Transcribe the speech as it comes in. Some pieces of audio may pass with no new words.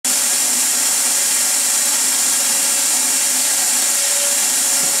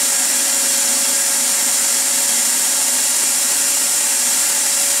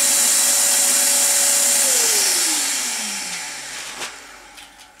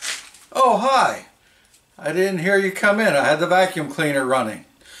Oh, hi. I didn't hear you come in. I had the vacuum cleaner running.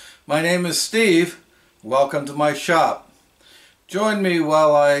 My name is Steve. Welcome to my shop. Join me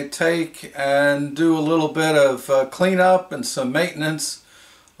while I take and do a little bit of cleanup and some maintenance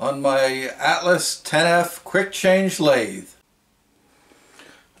on my Atlas 10F quick change lathe.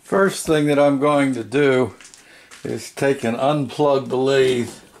 First thing that I'm going to do is take and unplug the lathe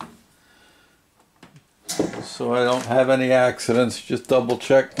so I don't have any accidents. Just double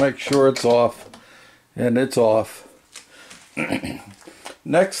check, make sure it's off, and it's off.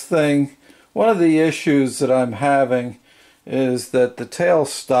 Next thing, one of the issues that I'm having is that the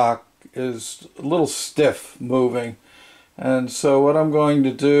tailstock is a little stiff moving, and so what I'm going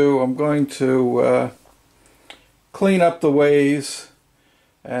to do, I'm going to clean up the ways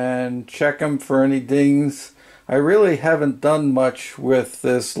and check them for any dings. I really haven't done much with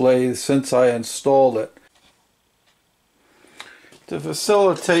this lathe since I installed it. To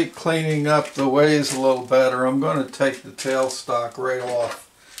facilitate cleaning up the ways a little better, I'm going to take the tailstock right off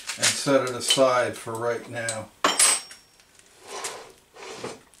and set it aside for right now.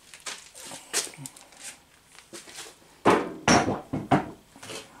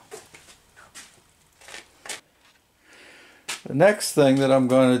 The next thing that I'm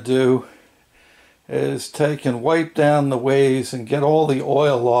going to do is take and wipe down the ways and get all the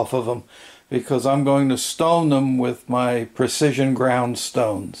oil off of them, because I'm going to stone them with my precision ground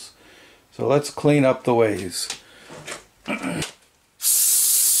stones. So let's clean up the ways.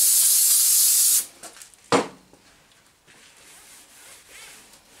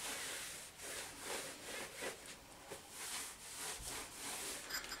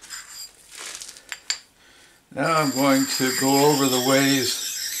 Now I'm going to go over the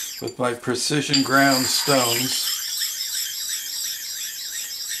ways with my precision ground stones.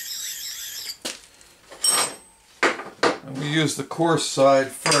 I'm going to use the coarse side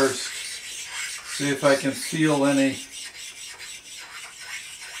first, see if I can feel any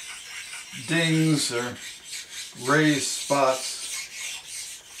dings or raised spots.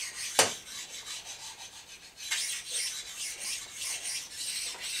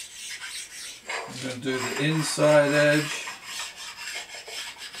 I'm going to do the inside edge.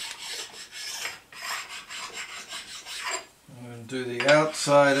 I'm going to do the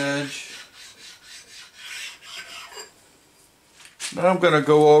outside edge. Then I'm going to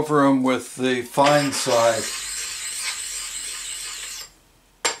go over them with the fine side.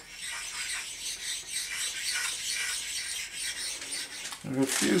 There are a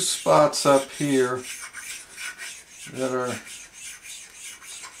few spots up here that are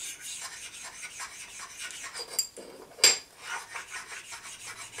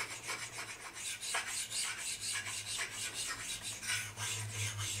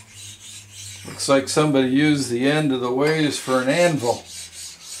looks like somebody used the end of the ways for an anvil.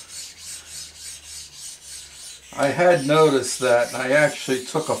 I had noticed that, and I actually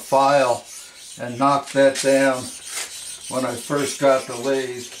took a file and knocked that down when I first got the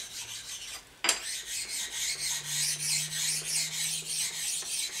lathe.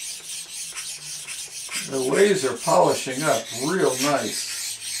 The ways are polishing up real nice.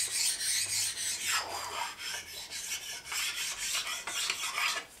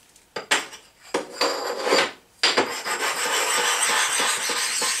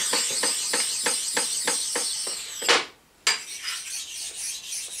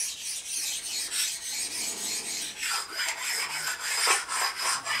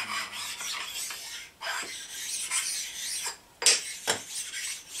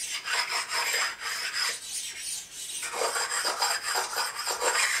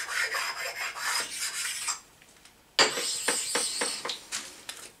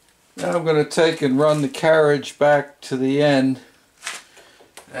 Now I'm going to take and run the carriage back to the end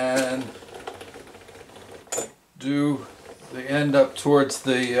and do the end up towards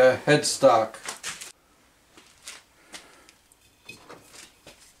the headstock.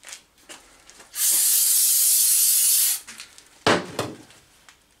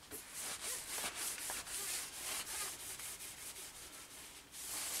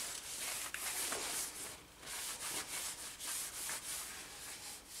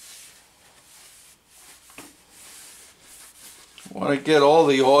 I want to get all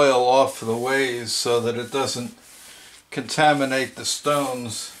the oil off of the ways so that it doesn't contaminate the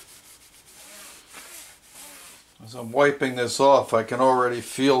stones. As I'm wiping this off, I can already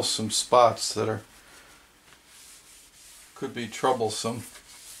feel some spots that could be troublesome.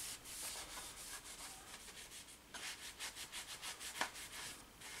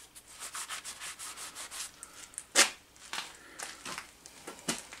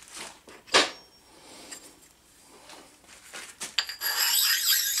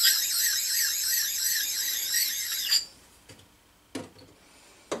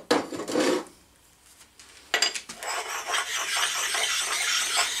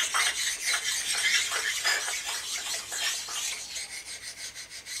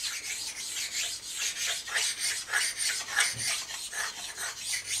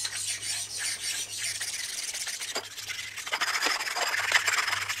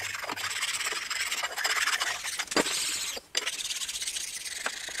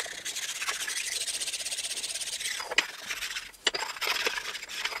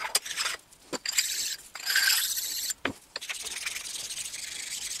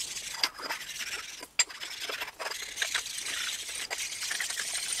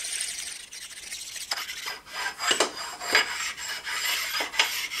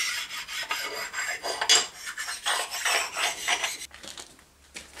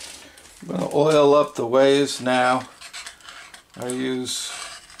 oil up the ways now. I use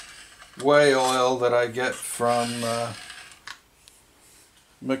whey oil that I get from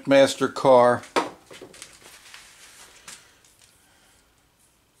McMaster Car.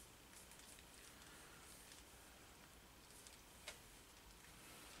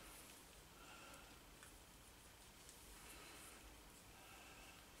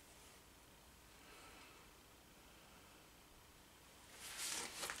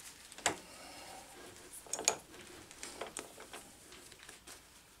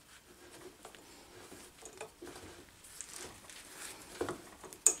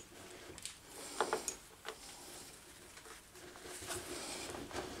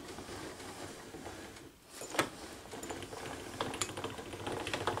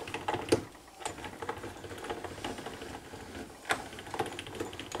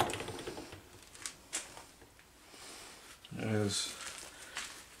 There's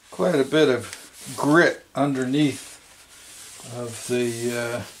quite a bit of grit underneath of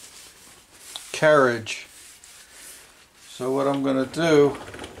the carriage. So what I'm going to do,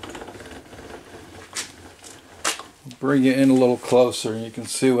 bring it in a little closer and you can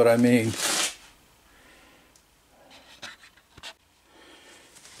see what I mean.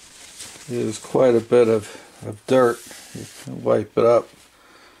 There's quite a bit of dirt. You can wipe it up.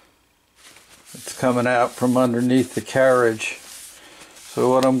 It's coming out from underneath the carriage. So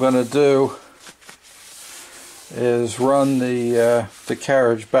what I'm going to do is run the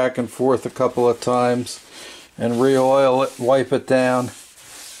carriage back and forth a couple of times and re-oil it, wipe it down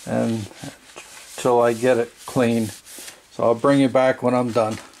until I get it clean. So I'll bring you back when I'm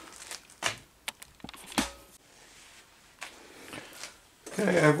done.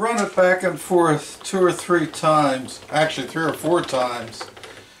 Okay, I've run it back and forth 2 or 3 times, actually 3 or 4 times.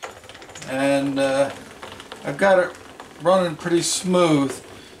 And I've got it running pretty smooth.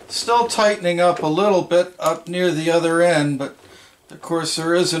 Still tightening up a little bit up near the other end, but of course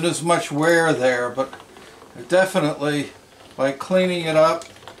there isn't as much wear there. But definitely, by cleaning it up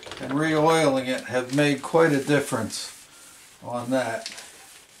and re-oiling it, have made quite a difference on that.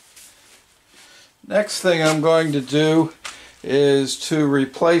 Next thing I'm going to do is to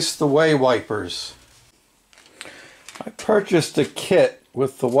replace the whey wipers. I purchased a kit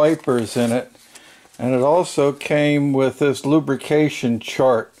with the wipers in it, and it also came with this lubrication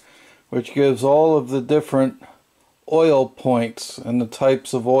chart which gives all of the different oil points and the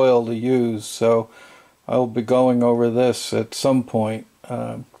types of oil to use. So I'll be going over this at some point.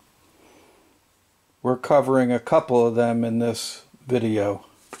 We're covering a couple of them in this video.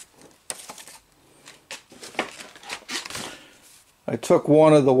 I took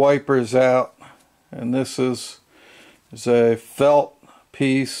one of the wipers out, and this is a felt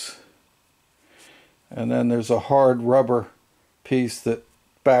piece, and then there's a hard rubber piece that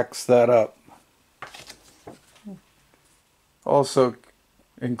backs that up. Also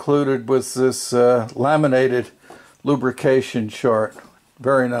included was this laminated lubrication chart.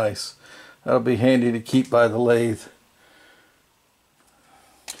 Very nice. That'll be handy to keep by the lathe.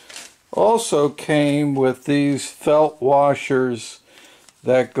 Also came with these felt washers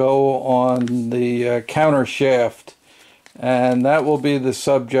that go on the counter shaft, and that will be the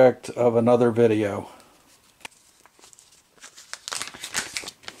subject of another video.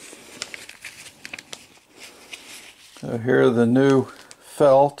 So here are the new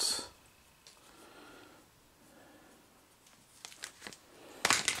felts.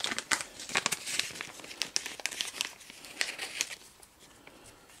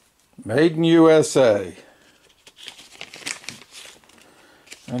 Made in USA.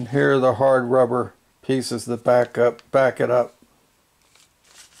 And here are the hard rubber pieces that back it up.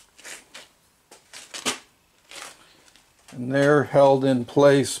 And they're held in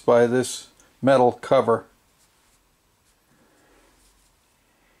place by this metal cover.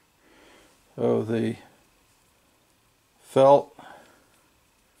 So the felt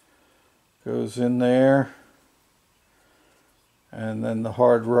goes in there, and then the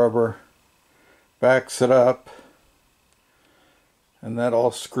hard rubber backs it up, and that all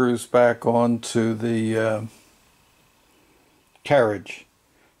screws back onto the carriage.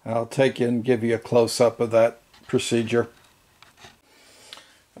 I'll take you and give you a close-up of that procedure.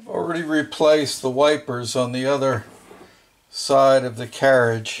 I've already replaced the wipers on the other side of the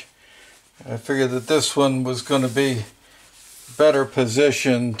carriage. I figured that this one was going to be better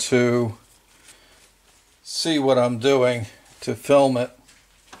positioned to see what I'm doing, to film it.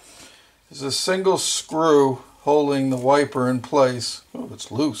 There's a single screw holding the wiper in place. Oh,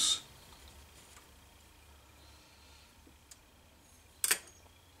 it's loose.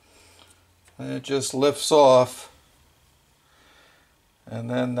 And it just lifts off, And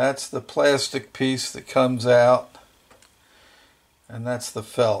then that's the plastic piece that comes out, and that's the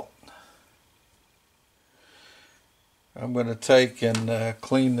felt. I'm going to take and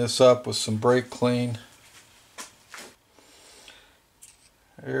clean this up with some brake clean.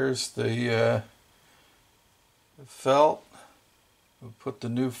 Here's the felt. We'll put the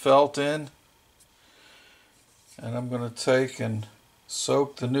new felt in, and I'm going to take and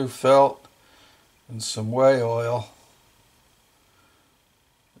soak the new felt in some whey oil.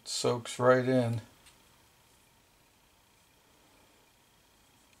 It soaks right in.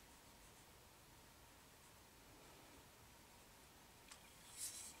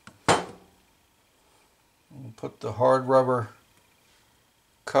 And put the hard rubber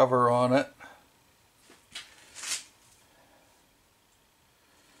cover on it.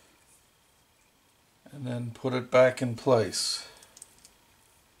 And then put it back in place.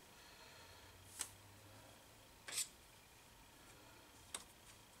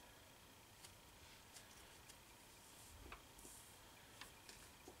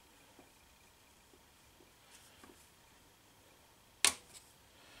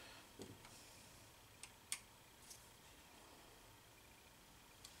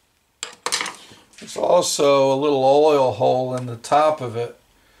 There's also a little oil hole in the top of it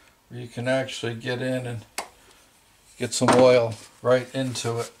where you can actually get in and get some oil right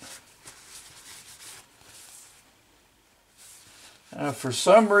into it. Now, for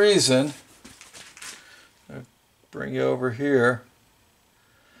some reason, I'll bring you over here,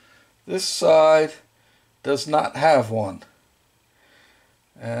 this side does not have one,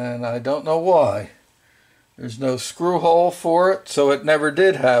 and I don't know why. There's no screw hole for it, so it never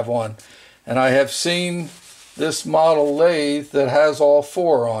did have one. And I have seen this model lathe that has all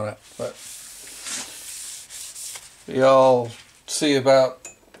four on it, but y'all see about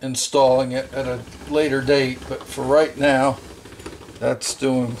installing it at a later date. But for right now, that's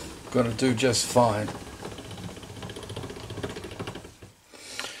going to do just fine.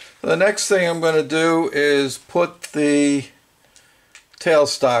 The next thing I'm going to do is put the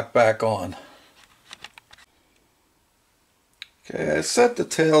tailstock back on. Okay, I set the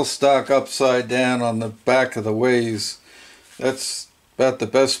tailstock upside down on the back of the ways. That's about the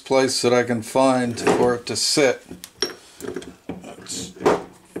best place that I can find for it to sit. Let's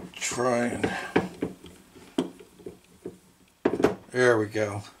try and... There we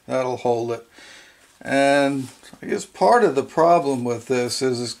go. That'll hold it. And I guess part of the problem with this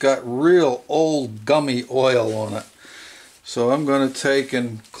is it's got real old gummy oil on it. So I'm going to take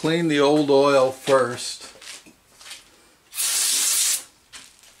and clean the old oil first.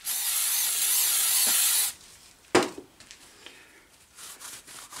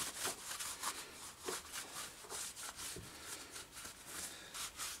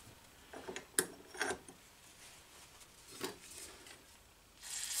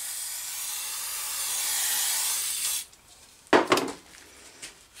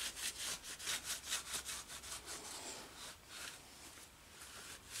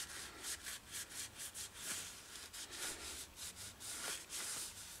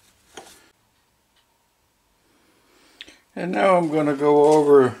 And now I'm going to go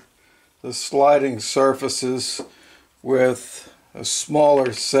over the sliding surfaces with a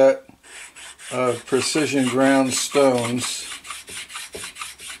smaller set of precision ground stones.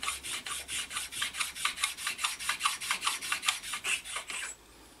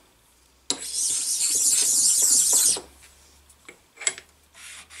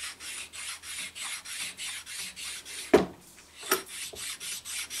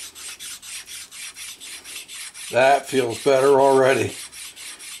 That feels better already.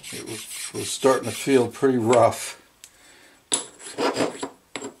 It was starting to feel pretty rough.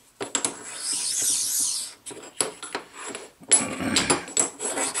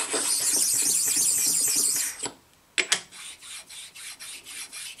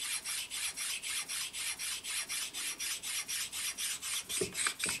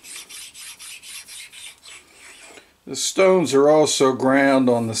 The stones are also ground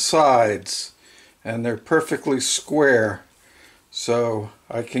on the sides, and they're perfectly square, so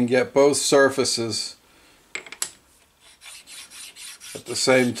I can get both surfaces at the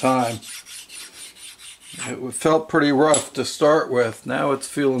same time. It felt pretty rough to start with. Now it's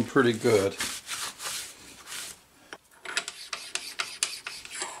feeling pretty good.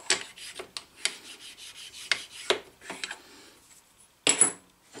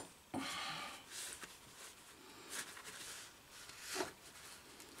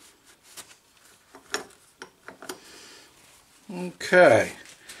 Okay,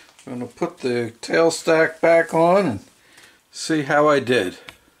 I'm going to put the tail stack back on and see how I did.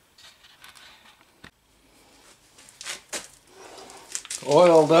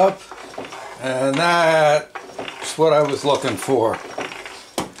 oiled up, and that's what I was looking for.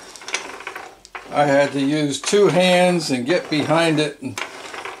 I had to use two hands and get behind it and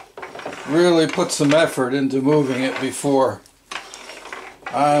really put some effort into moving it before.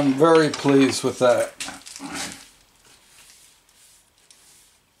 I'm very pleased with that.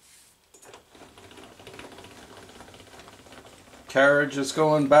 Carriage is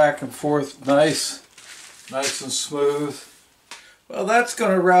going back and forth nice and smooth. Well, that's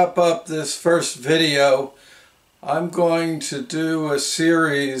going to wrap up this first video. I'm going to do a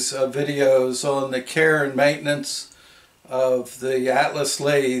series of videos on the care and maintenance of the Atlas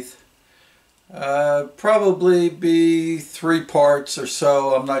lathe. Probably be 3 parts or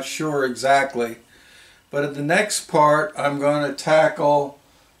so, I'm not sure exactly. But in the next part I'm going to tackle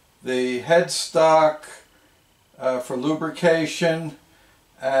the headstock for lubrication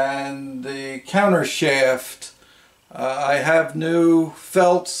and the counter shaft. I have new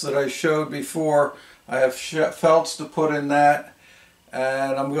felts that I showed before. I have felts to put in that,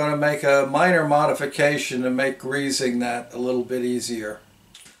 and I'm going to make a minor modification to make greasing that a little bit easier.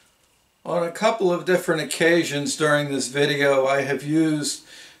 On a couple of different occasions during this video I have used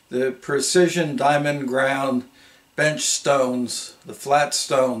the precision diamond ground bench stones, the flat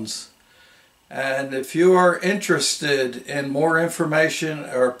stones. And if you are interested in more information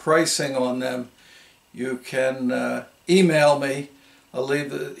or pricing on them, you can email me. I'll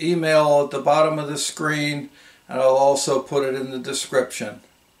leave the email at the bottom of the screen, and I'll also put it in the description.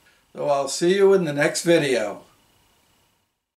 So I'll see you in the next video.